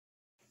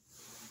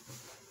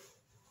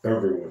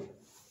everyone.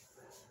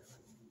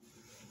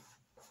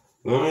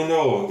 Let me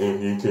know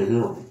if you can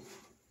hear me.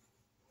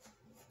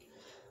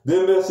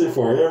 This message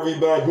for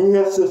everybody who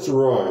has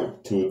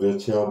subscribed to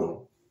this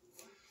channel.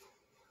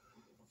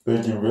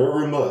 Thank you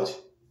very much.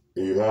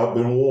 You have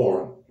been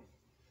warned.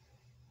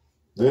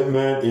 This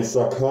man is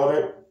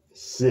psychotic,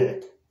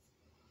 sick,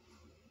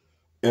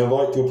 and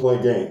like to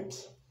play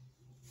games.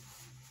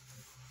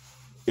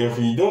 If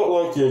you don't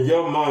like your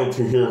young mind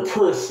to hear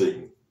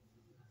cursing,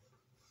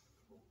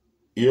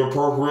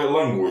 inappropriate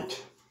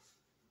language,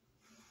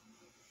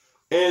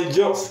 and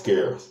jump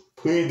scares,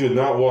 please do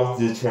not watch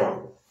this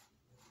channel.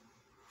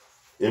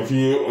 If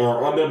you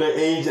are under the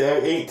age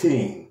of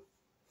 18,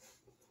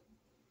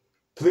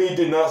 please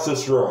do not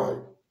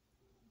subscribe.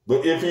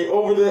 But if you're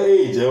over the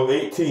age of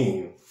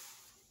 18,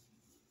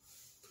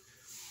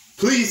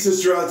 please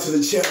subscribe to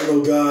the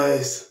channel,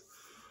 guys,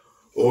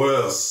 or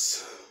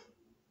else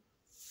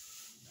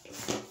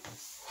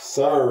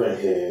Siren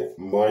Head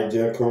might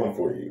just come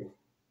for you.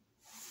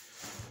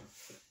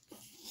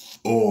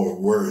 Or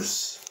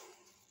worse,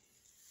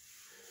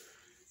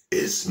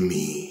 it's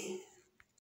me.